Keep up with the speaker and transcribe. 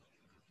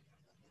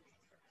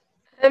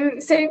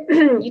So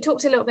you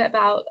talked a little bit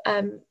about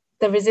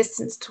the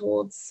resistance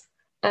towards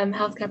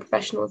healthcare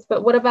professionals,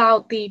 but what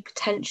about the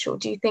potential?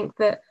 Do you think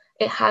that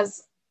it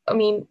has, I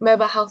mean,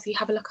 mobile health, you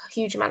have a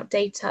huge amount of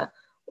data.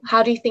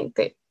 How do you think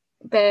that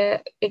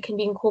it can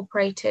be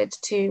incorporated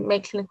to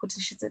make clinical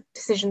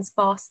decisions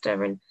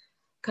faster and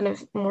kind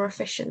of more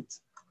efficient?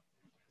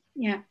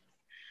 Yeah.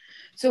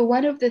 So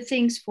one of the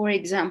things, for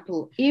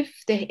example,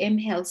 if the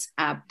mHealth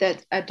app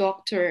that a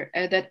doctor,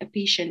 that a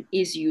patient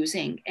is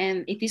using,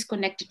 and it is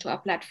connected to a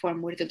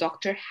platform where the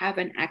doctor have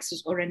an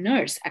access, or a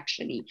nurse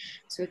actually,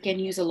 so can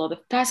use a lot of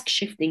task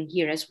shifting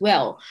here as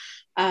well,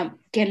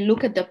 can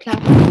look at the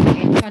platform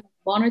and kind of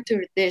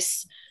monitor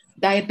this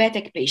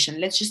diabetic patient.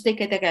 Let's just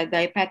take it like a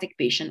diabetic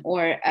patient,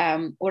 or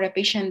a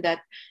patient that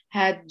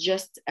had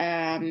just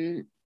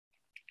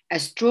a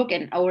stroke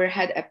and or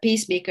had a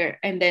pacemaker,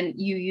 and then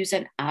you use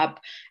an app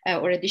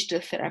or a digital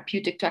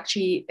therapeutic to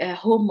actually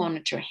home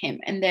monitor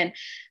him. And then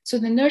so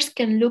the nurse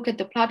can look at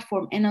the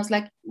platform, and I was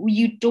like,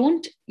 you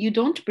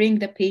don't bring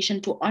the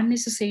patient to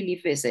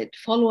unnecessarily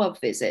follow-up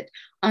visit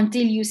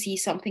until you see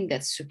something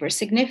that's super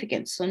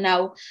significant. So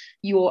now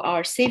you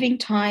are saving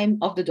time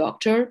of the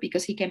doctor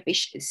because he can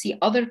see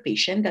other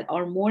patients that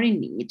are more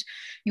in need.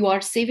 You are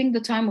saving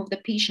the time of the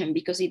patient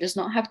because he does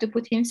not have to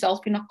put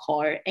himself in a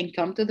car and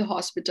come to the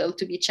hospital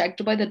to be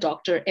checked by the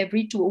doctor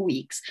every 2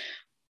 weeks.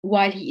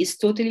 While he is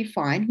totally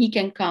fine, he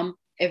can come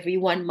every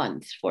 1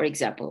 month, for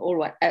example, or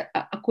what,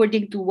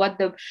 according to what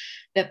the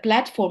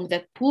platform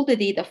that pull the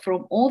data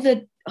from all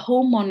the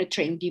home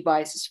monitoring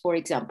devices, for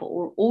example,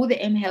 or all the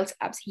mHealth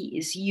apps he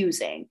is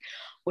using,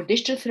 or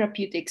digital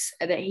therapeutics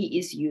that he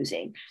is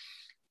using.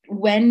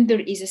 When there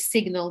is a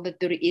signal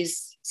that there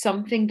is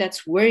something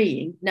that's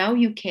worrying, now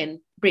you can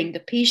bring the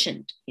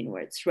patient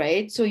inwards,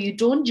 right? So you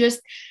don't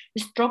just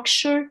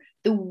structure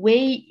the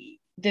way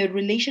the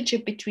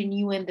relationship between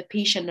you and the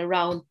patient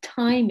around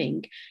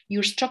timing.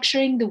 You're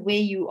structuring the way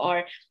you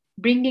are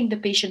bringing the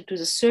patient to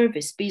the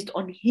service based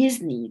on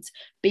his needs,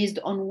 based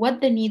on what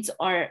the needs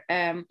are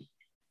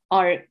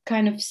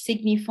kind of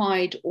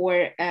signified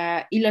or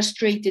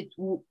illustrated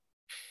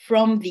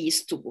from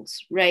these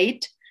tools,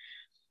 right?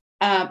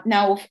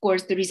 Now, of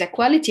course, there is a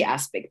quality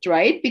aspect,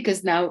 right?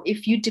 Because now,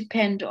 if you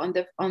depend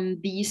on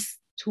these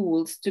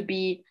tools to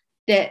be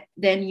that,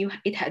 then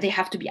they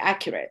have to be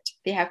accurate.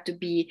 They have to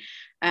be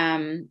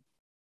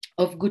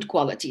of good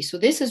quality. So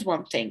this is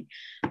one thing.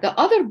 The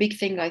other big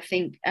thing I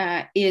think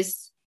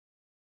is,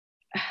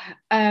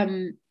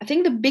 I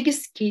think the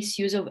biggest case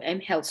use of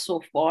mHealth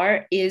so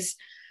far is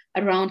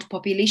around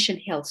population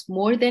health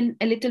more than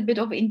a little bit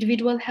of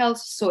individual health.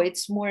 So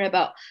it's more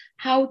about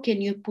how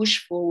can you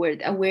push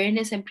forward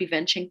awareness and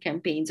prevention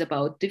campaigns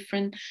about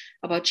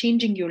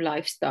changing your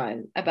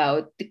lifestyle,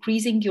 about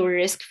decreasing your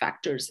risk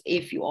factors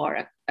if you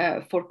are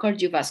for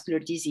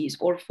cardiovascular disease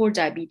or for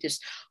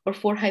diabetes or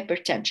for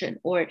hypertension,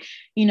 or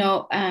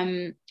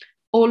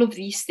all of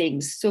these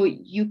things. So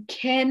you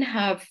can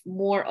have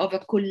more of a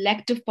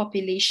collective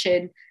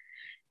population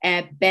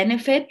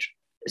benefit.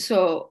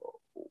 So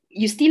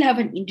you still have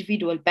an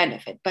individual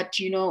benefit, but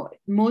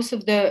most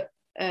of the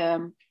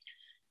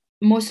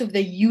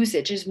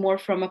usage is more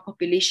from a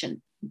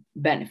population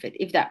benefit,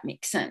 if that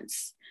makes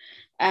sense,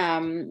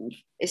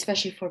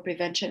 especially for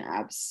prevention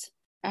apps.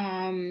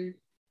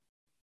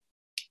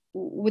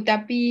 Would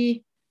that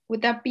be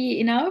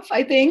enough?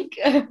 I think.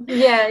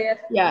 Yeah.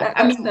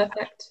 That's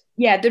perfect.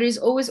 Yeah, there is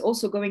always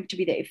also going to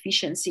be the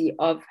efficiency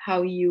of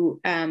how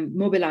you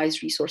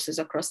mobilize resources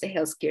across the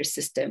healthcare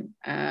system.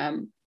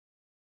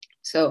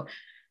 So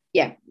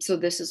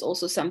this is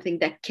also something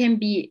that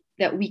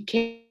we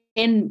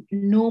can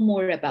know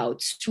more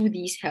about through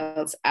these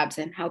health apps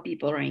and how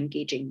people are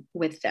engaging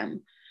with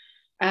them.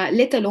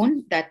 Let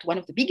alone that one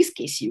of the biggest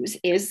case use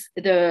is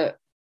the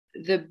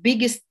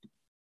biggest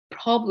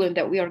problem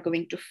that we are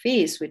going to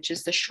face, which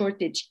is the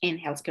shortage in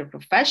healthcare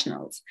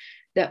professionals,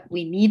 that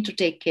we need to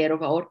take care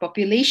of our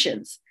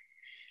populations,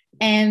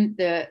 and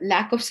the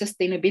lack of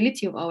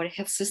sustainability of our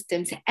health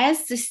systems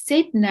as they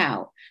sit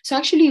now. So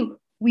actually,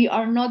 we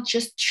are not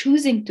just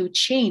choosing to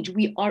change,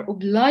 we are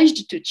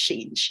obliged to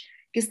change,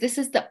 because this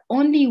is the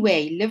only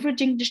way.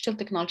 Leveraging digital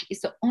technology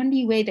is the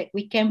only way that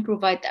we can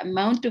provide the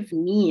amount of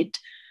need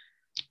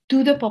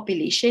to the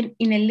population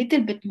in a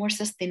little bit more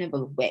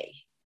sustainable way.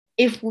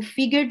 If we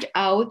figured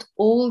out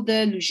all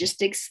the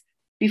logistics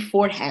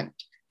beforehand,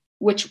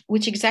 which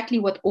exactly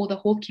what the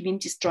whole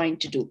community is trying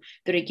to do,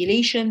 the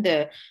regulation,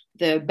 the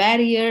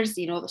barriers,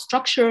 the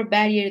structural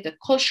barrier, the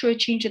cultural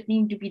change that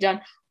need to be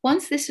done.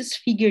 Once this is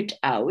figured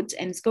out,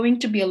 and it's going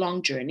to be a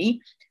long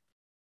journey,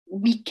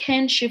 we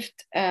can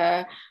shift,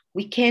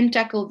 we can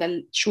tackle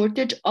the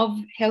shortage of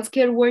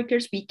healthcare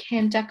workers. We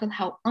can tackle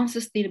how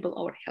unsustainable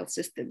our health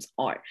systems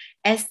are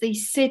as they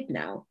sit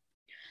now.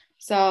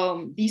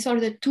 So these are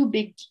the two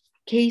big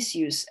case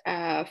use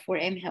for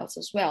mHealth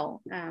as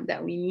well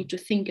that we need to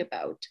think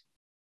about.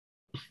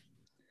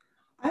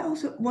 I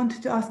also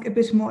wanted to ask a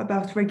bit more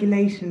about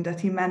regulation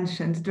that you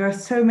mentioned. There are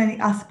so many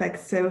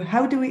aspects. So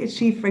how do we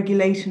achieve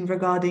regulation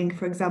regarding,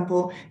 for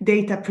example,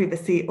 data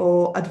privacy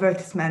or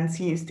advertisements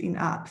used in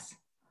apps?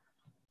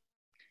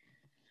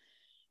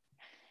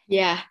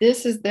 Yeah,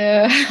 this is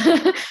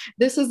the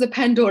this is the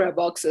Pandora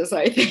boxes,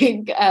 I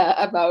think,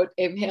 about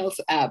mHealth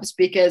apps,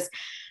 because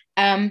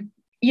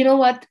you know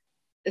what,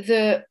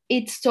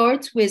 it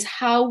starts with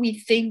how we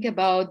think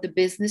about the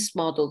business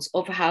models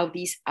of how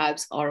these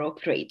apps are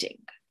operating.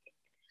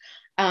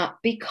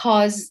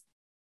 Because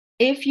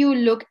if you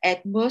look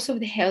at most of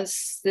the health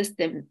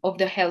system of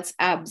the health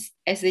apps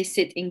as they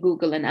sit in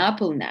Google and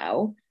Apple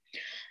now,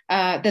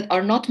 that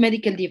are not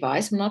medical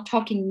device. I'm not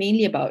talking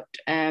mainly about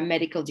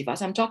medical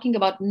device. I'm talking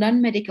about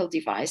non-medical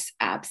device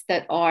apps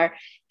that are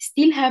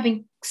still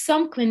having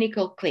some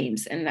clinical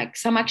claims, and like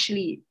some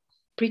actually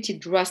pretty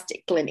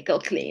drastic clinical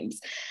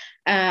claims.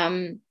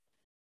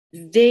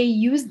 They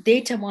use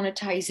data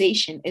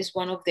monetization as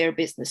one of their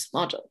business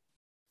model.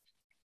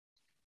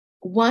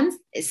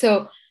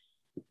 So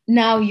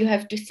now you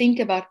have to think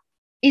about,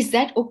 is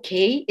that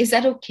okay? Is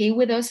that okay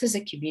with us as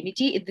a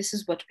community if this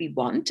is what we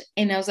want?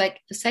 And I was like,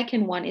 the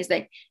second one is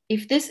like,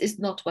 if this is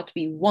not what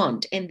we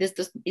want, and this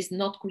is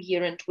not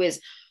coherent with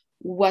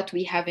what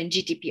we have in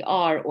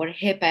GDPR or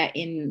HIPAA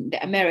in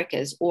the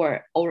Americas,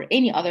 or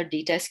any other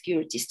data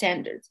security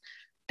standards,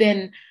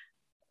 then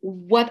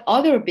what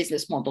other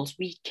business models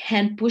we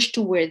can push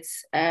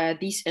towards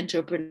these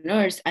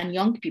entrepreneurs and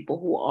young people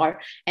who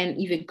are, and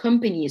even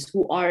companies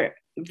who are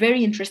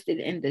very interested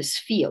in this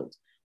field?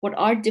 What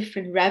are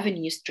different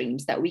revenue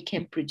streams that we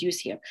can produce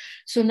here?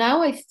 So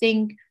now I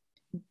think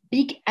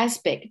big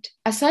aspect,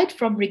 aside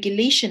from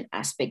regulation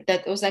aspect,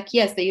 that was like,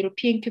 yes, the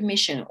European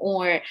Commission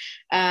or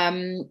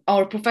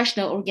our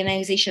professional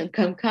organization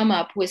can come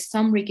up with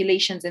some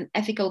regulations and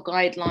ethical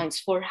guidelines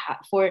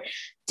for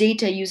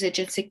data usage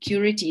and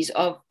securities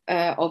of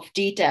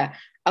data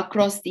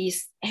across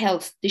these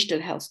digital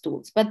health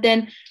tools. But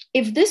then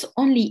if this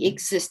only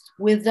exists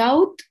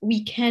without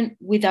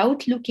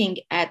looking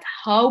at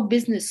how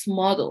business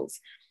models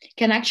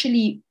can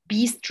actually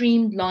be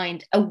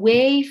streamlined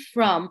away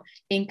from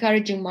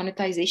encouraging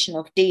monetization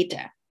of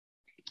data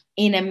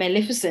in a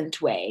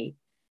maleficent way,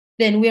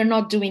 then we are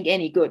not doing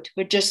any good.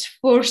 We're just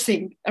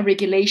forcing a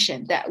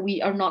regulation that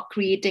we are not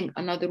creating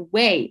another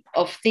way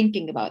of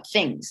thinking about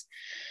things.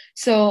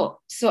 So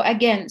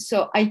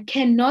I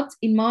cannot,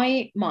 in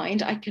my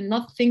mind, I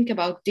cannot think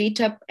about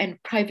data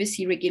and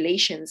privacy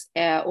regulations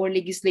or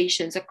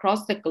legislations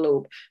across the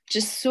globe,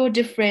 just so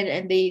different,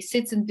 and they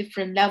sit in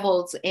different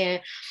levels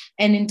and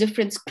in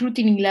different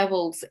scrutiny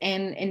levels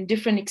and in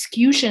different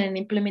execution and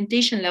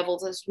implementation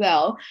levels as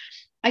well.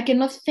 I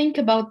cannot think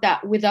about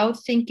that without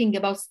thinking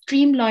about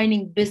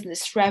streamlining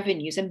business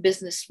revenues and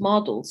business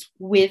models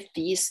with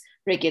these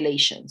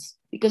regulations,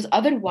 because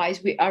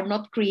otherwise we are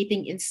not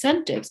creating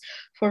incentives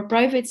for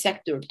private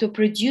sector to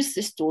produce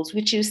these tools,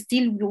 which is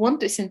still, we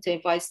want to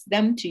incentivize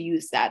them to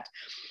use that.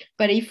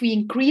 But if we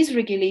increase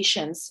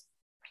regulations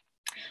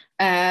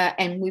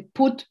and we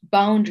put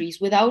boundaries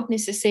without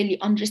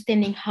necessarily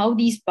understanding how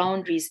these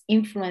boundaries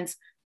influence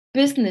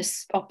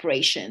business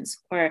operations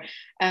or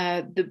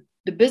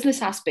the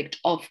business aspect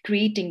of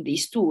creating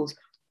these tools,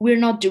 we're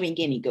not doing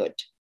any good.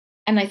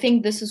 And I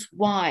think this is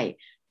why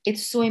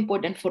it's so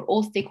important for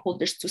all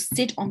stakeholders to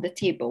sit on the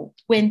table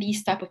when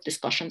these type of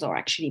discussions are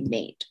actually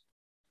made.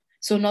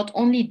 So not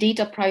only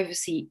data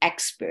privacy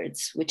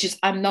experts, which is,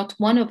 I'm not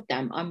one of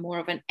them, I'm more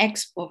of an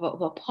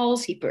of a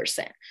policy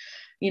person.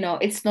 You know,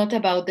 it's not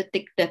about the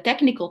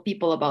technical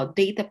people about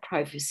data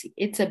privacy.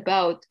 It's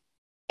about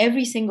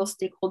every single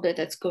stakeholder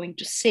that's going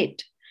to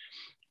sit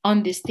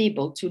on this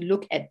table to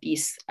look at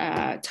these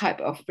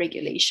type of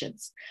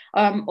regulations.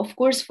 Of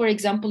course, for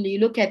example, you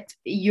look at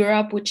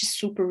Europe, which is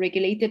super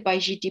regulated by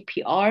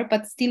GDPR,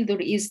 but still there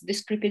is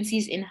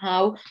discrepancies in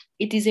how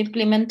it is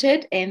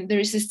implemented, and there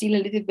is still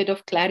a little bit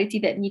of clarity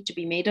that need to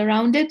be made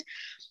around it.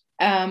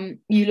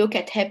 You look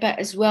at HIPAA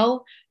as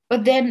well,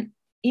 but then,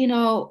 you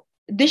know,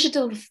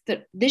 digital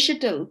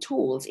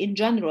tools in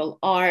general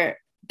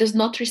does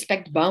not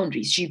respect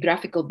boundaries,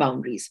 geographical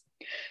boundaries.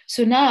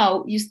 So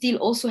now you still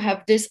also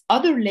have this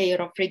other layer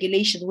of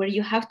regulation where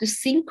you have to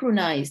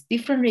synchronize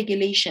different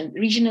regulations,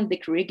 regional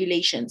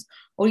regulations,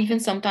 or even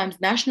sometimes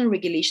national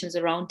regulations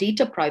around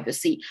data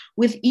privacy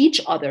with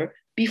each other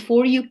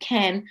before you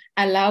can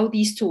allow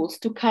these tools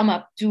to come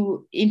up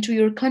into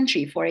your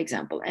country, for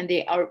example, and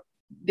they are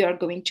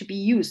going to be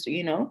used,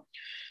 you know.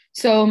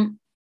 So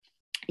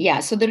yeah,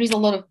 so there is a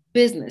lot of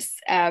business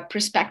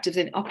perspectives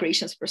and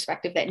operations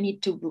perspective that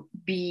need to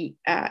be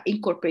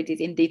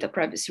incorporated in data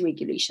privacy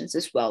regulations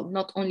as well,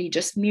 not only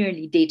just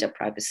merely data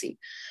privacy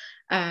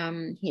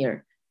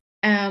here.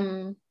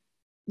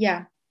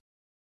 Yeah.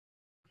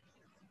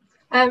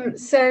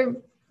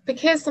 So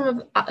because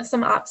some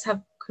apps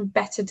have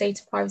better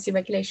data privacy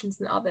regulations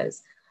than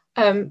others,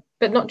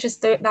 but not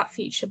just that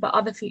feature, but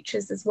other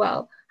features as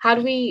well, how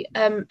do we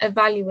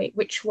evaluate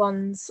which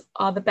ones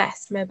are the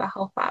best mobile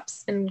health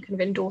apps and kind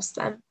of endorse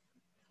them?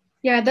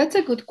 Yeah, that's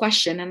a good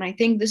question. And I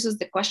think this is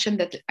the question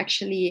that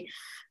actually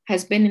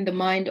has been in the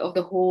mind of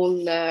the whole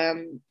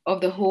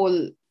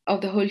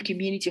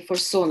community for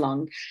so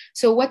long.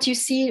 So what you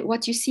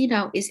see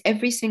now is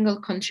every single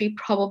country,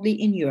 probably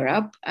in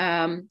Europe,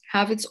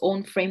 have its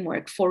own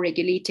framework for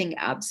regulating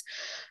apps.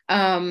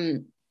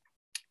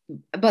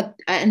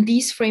 and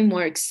these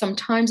frameworks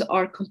sometimes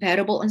are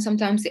compatible and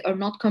sometimes they are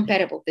not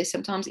compatible. They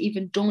sometimes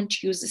even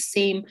don't use the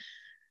same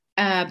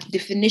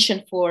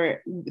definition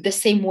for the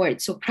same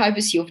word. So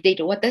privacy of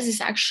data, what does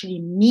this actually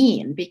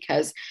mean?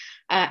 Because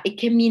it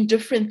can mean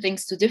different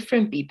things to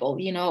different people,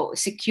 you know,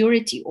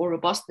 security or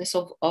robustness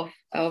of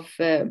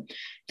the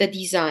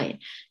design.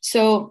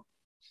 So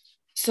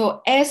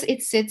as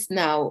it sits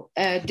now,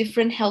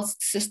 different health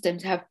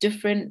systems have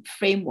different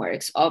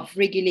frameworks of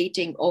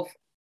regulating,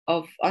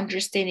 of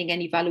understanding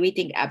and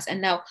evaluating apps.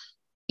 And now,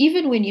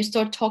 even when you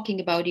start talking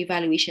about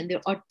evaluation,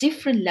 there are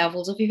different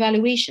levels of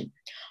evaluation.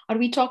 Are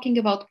we talking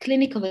about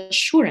clinical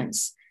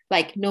assurance,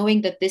 like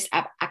knowing that this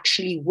app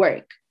actually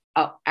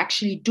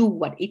actually do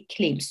what it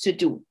claims to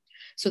do?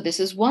 So this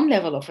is one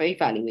level of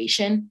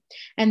evaluation.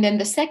 And then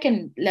the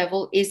second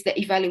level is the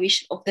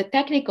evaluation of the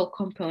technical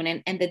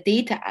component and the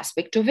data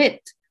aspect of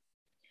it.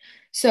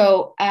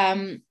 So,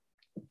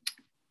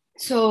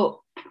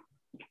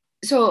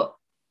 so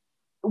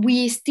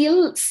we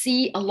still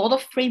see a lot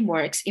of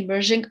frameworks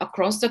emerging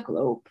across the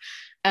globe,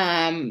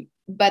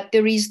 but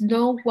there is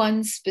no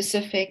one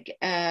specific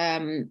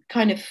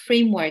kind of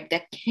framework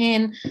that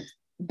can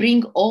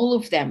bring all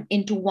of them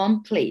into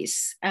one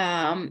place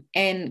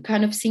and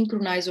kind of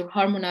synchronize or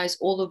harmonize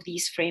all of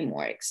these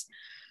frameworks.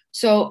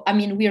 So, I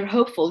mean, we are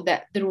hopeful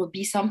that there will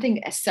be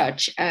something as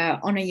such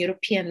on a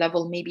European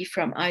level, maybe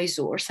from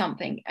ISO or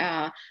something.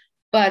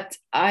 But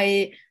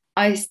I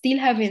still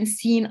haven't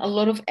seen a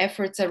lot of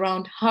efforts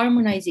around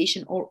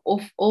harmonization or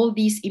of all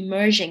these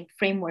emerging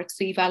frameworks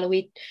to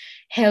evaluate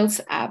health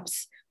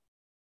apps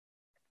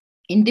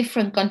in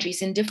different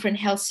countries, in different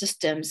health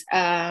systems,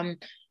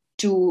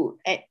 to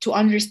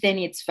understand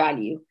its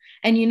value.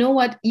 And you know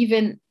what,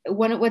 even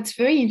what's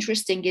very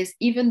interesting is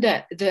even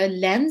the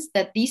lens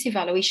that these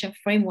evaluation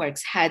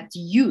frameworks had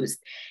used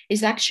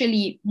is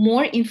actually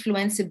more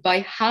influenced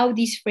by how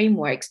these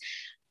frameworks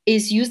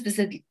is used as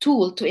a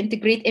tool to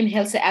integrate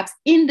mHealth apps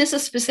in this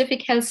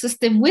specific health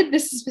system with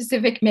this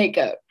specific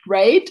makeup,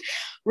 right?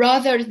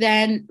 Rather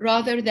than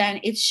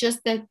it's just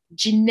a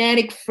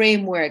generic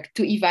framework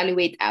to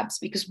evaluate apps,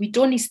 because we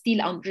don't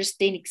still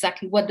understand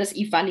exactly what does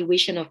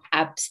evaluation of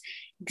apps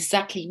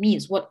exactly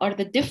means. What are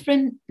the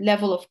different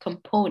level of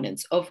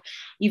components of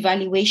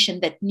evaluation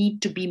that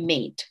need to be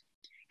made?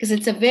 Because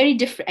it's a very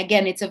different,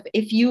 again,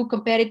 if you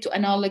compare it to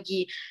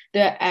analogy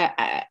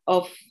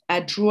of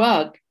a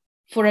drug,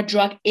 for a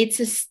drug, it's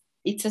a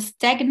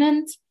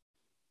stagnant,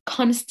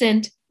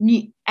 constant,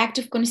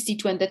 active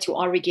constituent that you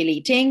are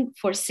regulating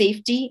for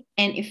safety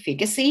and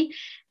efficacy.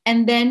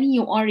 And then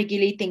you are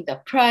regulating the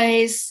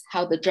price,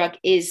 how the drug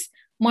is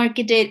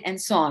marketed,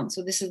 and so on.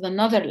 So this is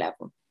another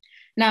level.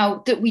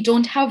 Now that we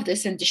don't have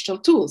this in digital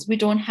tools, we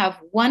don't have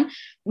one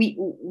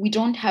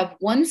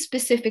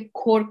specific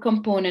core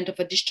component of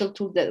a digital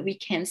tool that we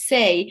can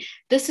say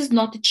this is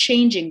not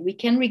changing. We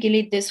can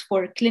regulate this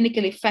for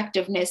clinical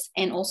effectiveness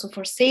and also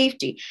for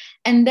safety.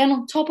 And then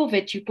on top of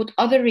it, you put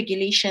other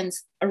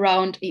regulations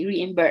around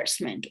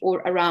reimbursement or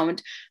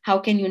around how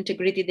can you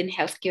integrate it in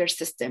healthcare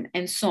system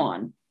and so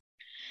on.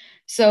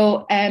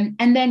 So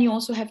and then you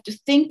also have to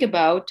think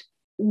about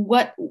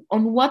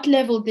on what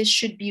level this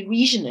should be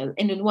regional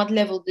and on what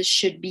level this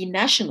should be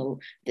national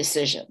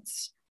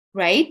decisions,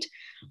 right?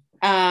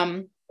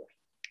 So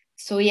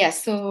I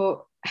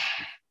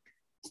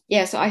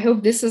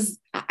hope this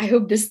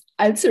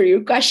answer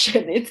your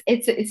question.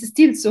 It's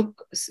still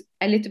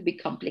a little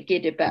bit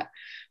complicated, but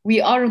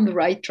we are on the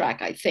right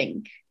track, I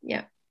think.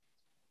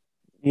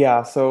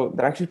 Yeah, so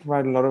they actually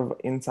provide a lot of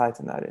insight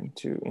in that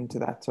into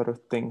that sort of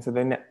thing. So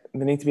there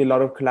needs to be a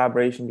lot of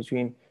collaboration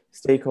between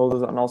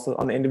stakeholders and also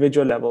on the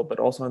individual level, but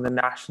also on the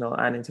national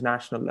and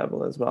international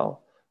level as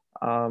well.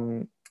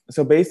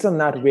 So based on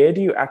that, where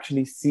do you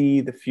actually see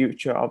the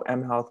future of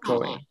mHealth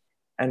going?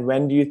 And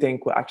when do you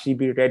think we'll actually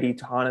be ready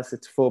to harness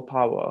its full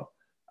power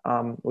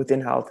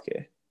within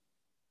healthcare?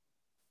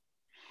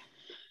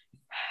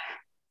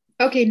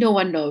 Okay, no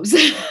one knows.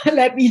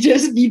 Let me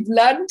just be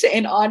blunt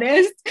and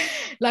honest.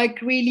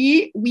 Like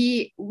really,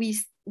 we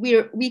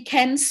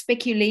can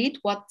speculate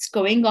what's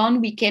going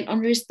on. We can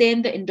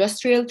understand the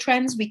industrial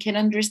trends. We can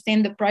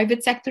understand the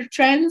private sector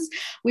trends,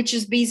 which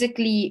is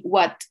basically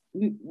what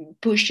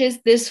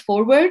pushes this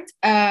forward.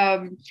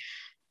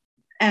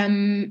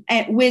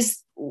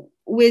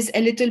 With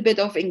a little bit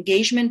of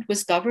engagement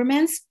with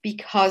governments,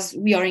 because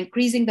we are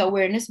increasing the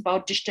awareness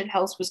about digital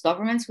health with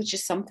governments, which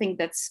is something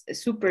that's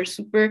super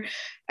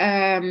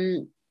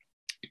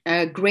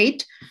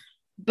great.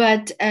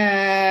 But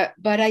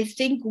I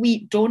think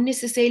we don't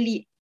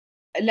necessarily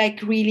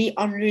really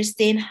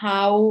understand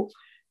how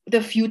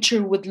the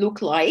future would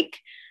look like.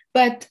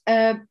 But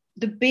the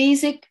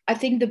basic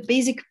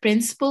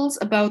principles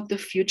about the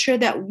future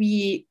that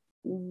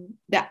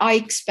I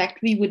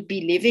expect we would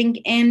be living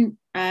in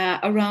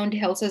around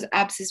health as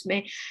apps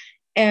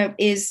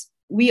is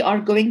we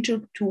are going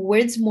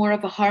towards more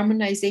of a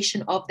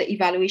harmonization of the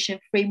evaluation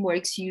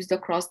frameworks used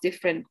across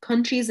different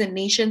countries and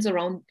nations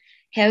around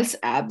health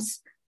apps.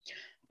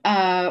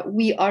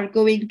 We are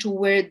going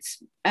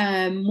towards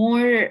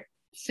more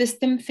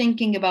system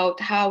thinking about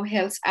how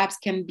health apps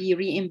can be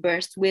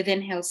reimbursed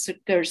within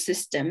healthcare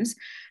systems.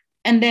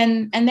 And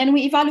then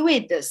we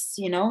evaluate this,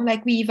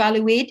 like we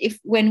evaluate if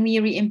when we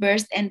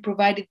reimbursed and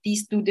provided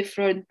these two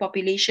different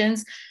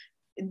populations,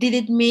 did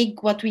it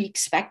make what we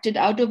expected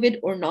out of it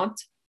or not?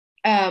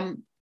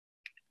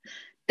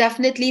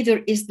 Definitely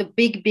there is the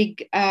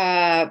big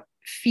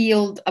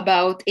field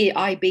about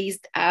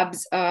AI-based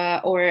apps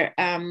or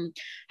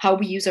how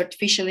we use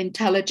artificial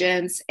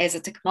intelligence as a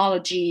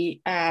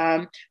technology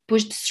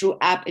pushed through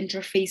app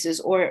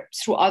interfaces or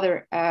through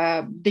other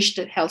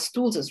digital health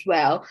tools as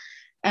well,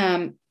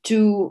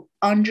 to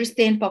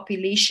understand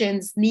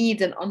populations'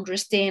 needs and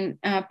understand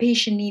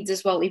patient needs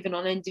as well, even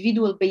on an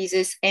individual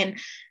basis, and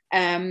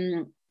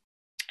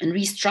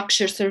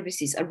restructure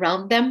services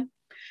around them.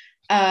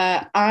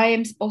 I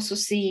am also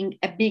seeing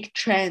a big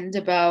trend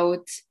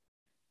about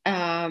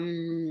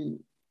trying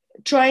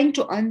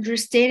to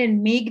understand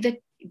and make the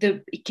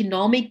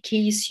economic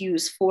case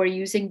use for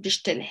using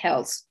digital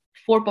health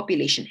for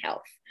population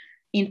health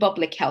in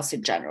public health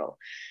in general,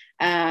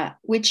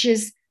 which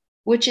is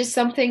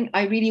something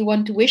I really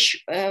want to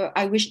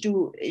I wish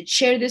to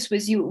share this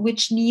with you,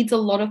 which needs a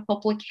lot of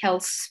public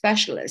health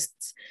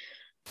specialists,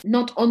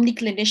 not only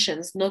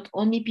clinicians, not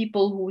only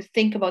people who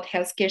think about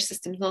healthcare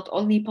systems, not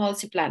only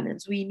policy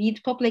planners. We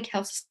need public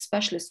health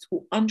specialists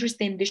who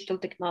understand digital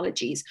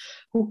technologies,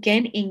 who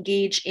can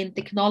engage in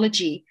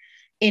technology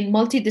in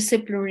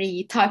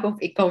multidisciplinary type of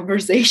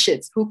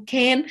conversations, who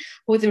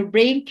their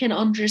brain can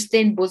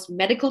understand both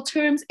medical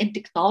terms and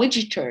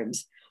technology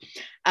terms.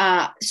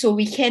 So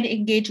we can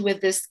engage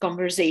with these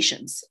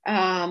conversations.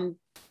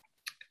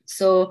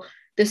 So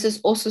this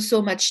is also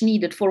so much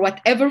needed for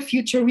whatever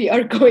future we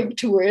are going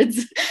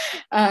towards,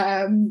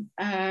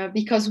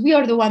 because we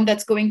are the one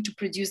that's going to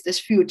produce this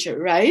future,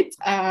 right?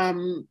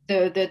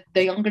 The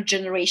younger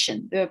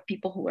generation, the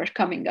people who are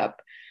coming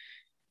up.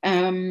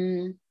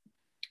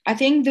 I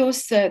think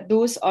those are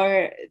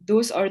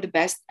the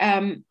best.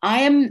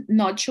 I am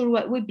not sure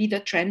what would be the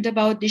trend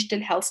about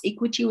digital health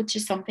equity, which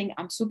is something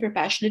I'm super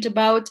passionate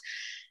about.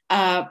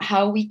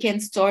 How we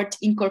can start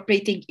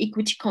incorporating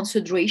equity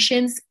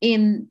considerations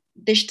in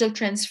digital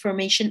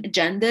transformation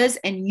agendas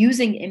and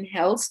using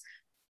mHealth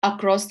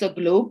across the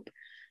globe,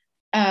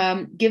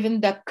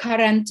 given the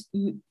current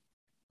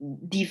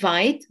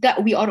divide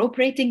that we are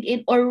operating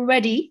in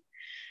already.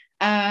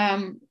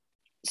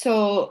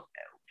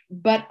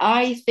 But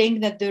I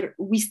think that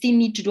we still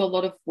need to do a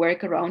lot of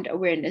work around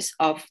awareness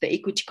of the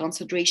equity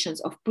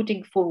considerations of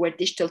putting forward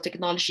digital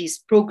technologies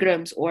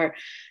programs or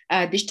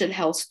digital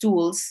health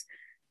tools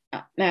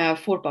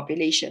for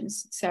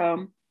populations.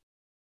 So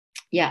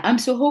yeah, I'm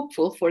so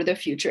hopeful for the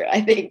future, I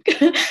think.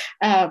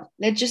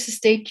 Let's just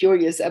stay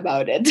curious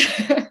about it.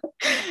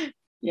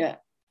 Yeah.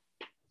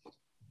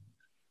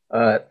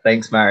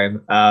 Thanks,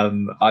 Mariam.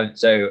 I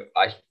should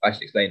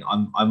explain.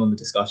 I'm on the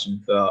discussion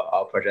for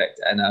our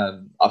project, and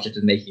I've just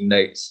been making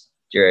notes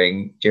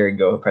during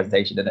your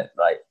presentation, and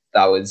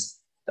that was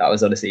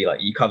honestly,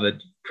 like, you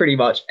covered pretty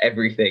much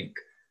everything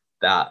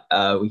that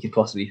we could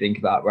possibly think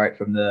about, right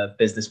from the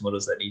business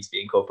models that need to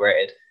be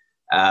incorporated,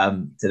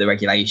 to the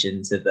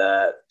regulation, to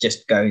the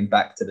just going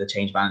back to the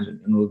change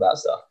management and all of that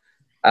stuff.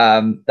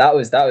 That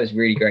was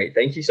really great.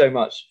 Thank you so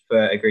much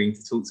for agreeing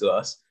to talk to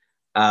us.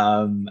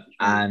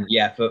 And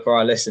yeah, for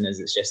our listeners,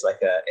 it's just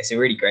it's a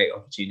really great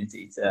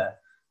opportunity to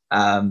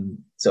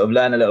sort of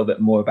learn a little bit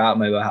more about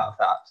mobile health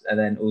apps, and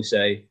then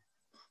also,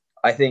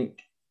 I think,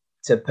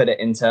 to put it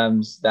in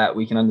terms that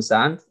we can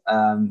understand,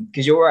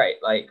 because you're right,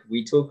 like,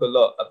 we talk a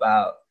lot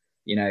about,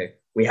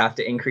 we have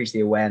to increase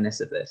the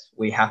awareness of this,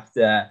 we have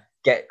to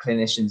get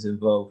clinicians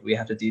involved, we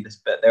have to do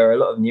this, but there are a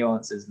lot of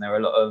nuances and there are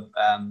a lot of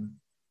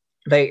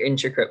very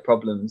intricate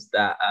problems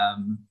that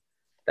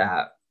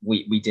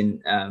we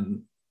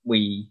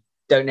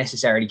don't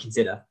necessarily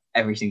consider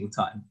every single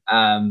time.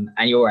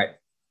 And you're right,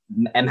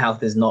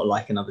 mHealth is not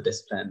like another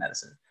discipline in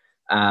medicine.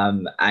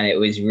 And it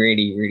was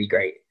really, really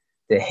great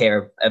to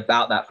hear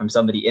about that from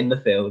somebody in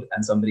the field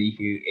and somebody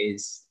who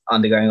is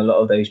undergoing a lot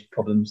of those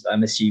problems,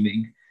 I'm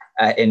assuming,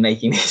 in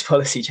making these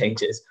policy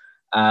changes.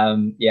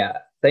 Yeah,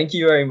 thank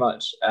you very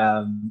much.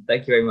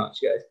 Thank you very much,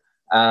 guys.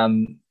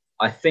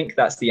 I think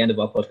that's the end of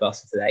our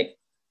podcast for today.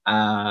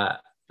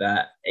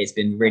 But it's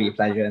been really a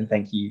pleasure, and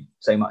thank you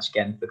so much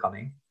again for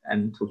coming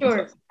and talking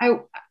to us.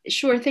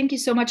 Sure. Thank you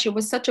so much. It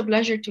was such a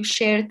pleasure to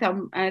share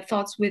some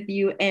thoughts with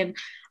you, and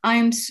I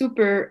am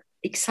super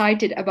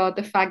excited about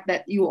the fact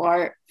that you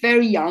are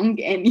very young,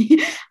 and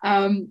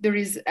there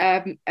is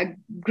a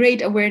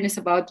great awareness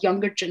about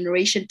younger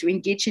generation to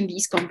engage in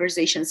these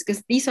conversations,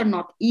 because these are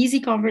not easy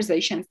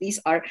conversations. These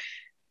are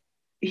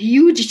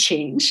huge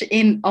change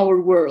in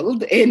our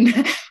world,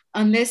 and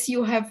unless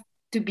you have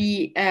to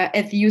be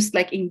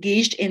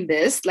engaged in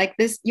this,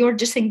 you're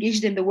just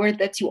engaged in the world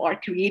that you are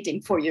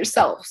creating for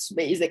yourselves,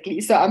 basically.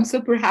 So I'm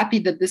super happy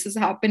that this is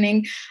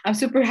happening. I'm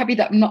super happy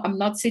that I'm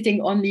not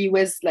sitting only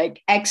with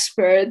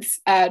experts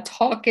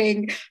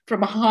talking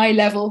from a high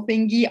level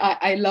thingy.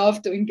 I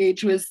love to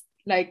engage with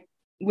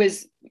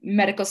with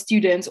medical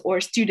students or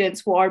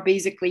students who are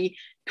basically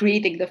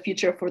creating the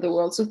future for the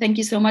world. So thank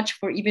you so much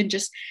for even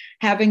just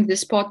having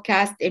this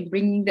podcast and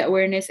bringing the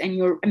awareness and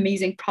your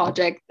amazing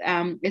project.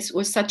 It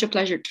was such a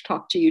pleasure to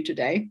talk to you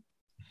today.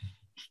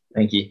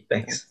 Thank you.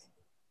 Thanks.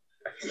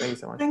 Thank you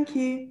so much. Thank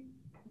you.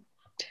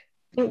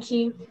 Thank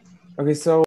you. Okay, so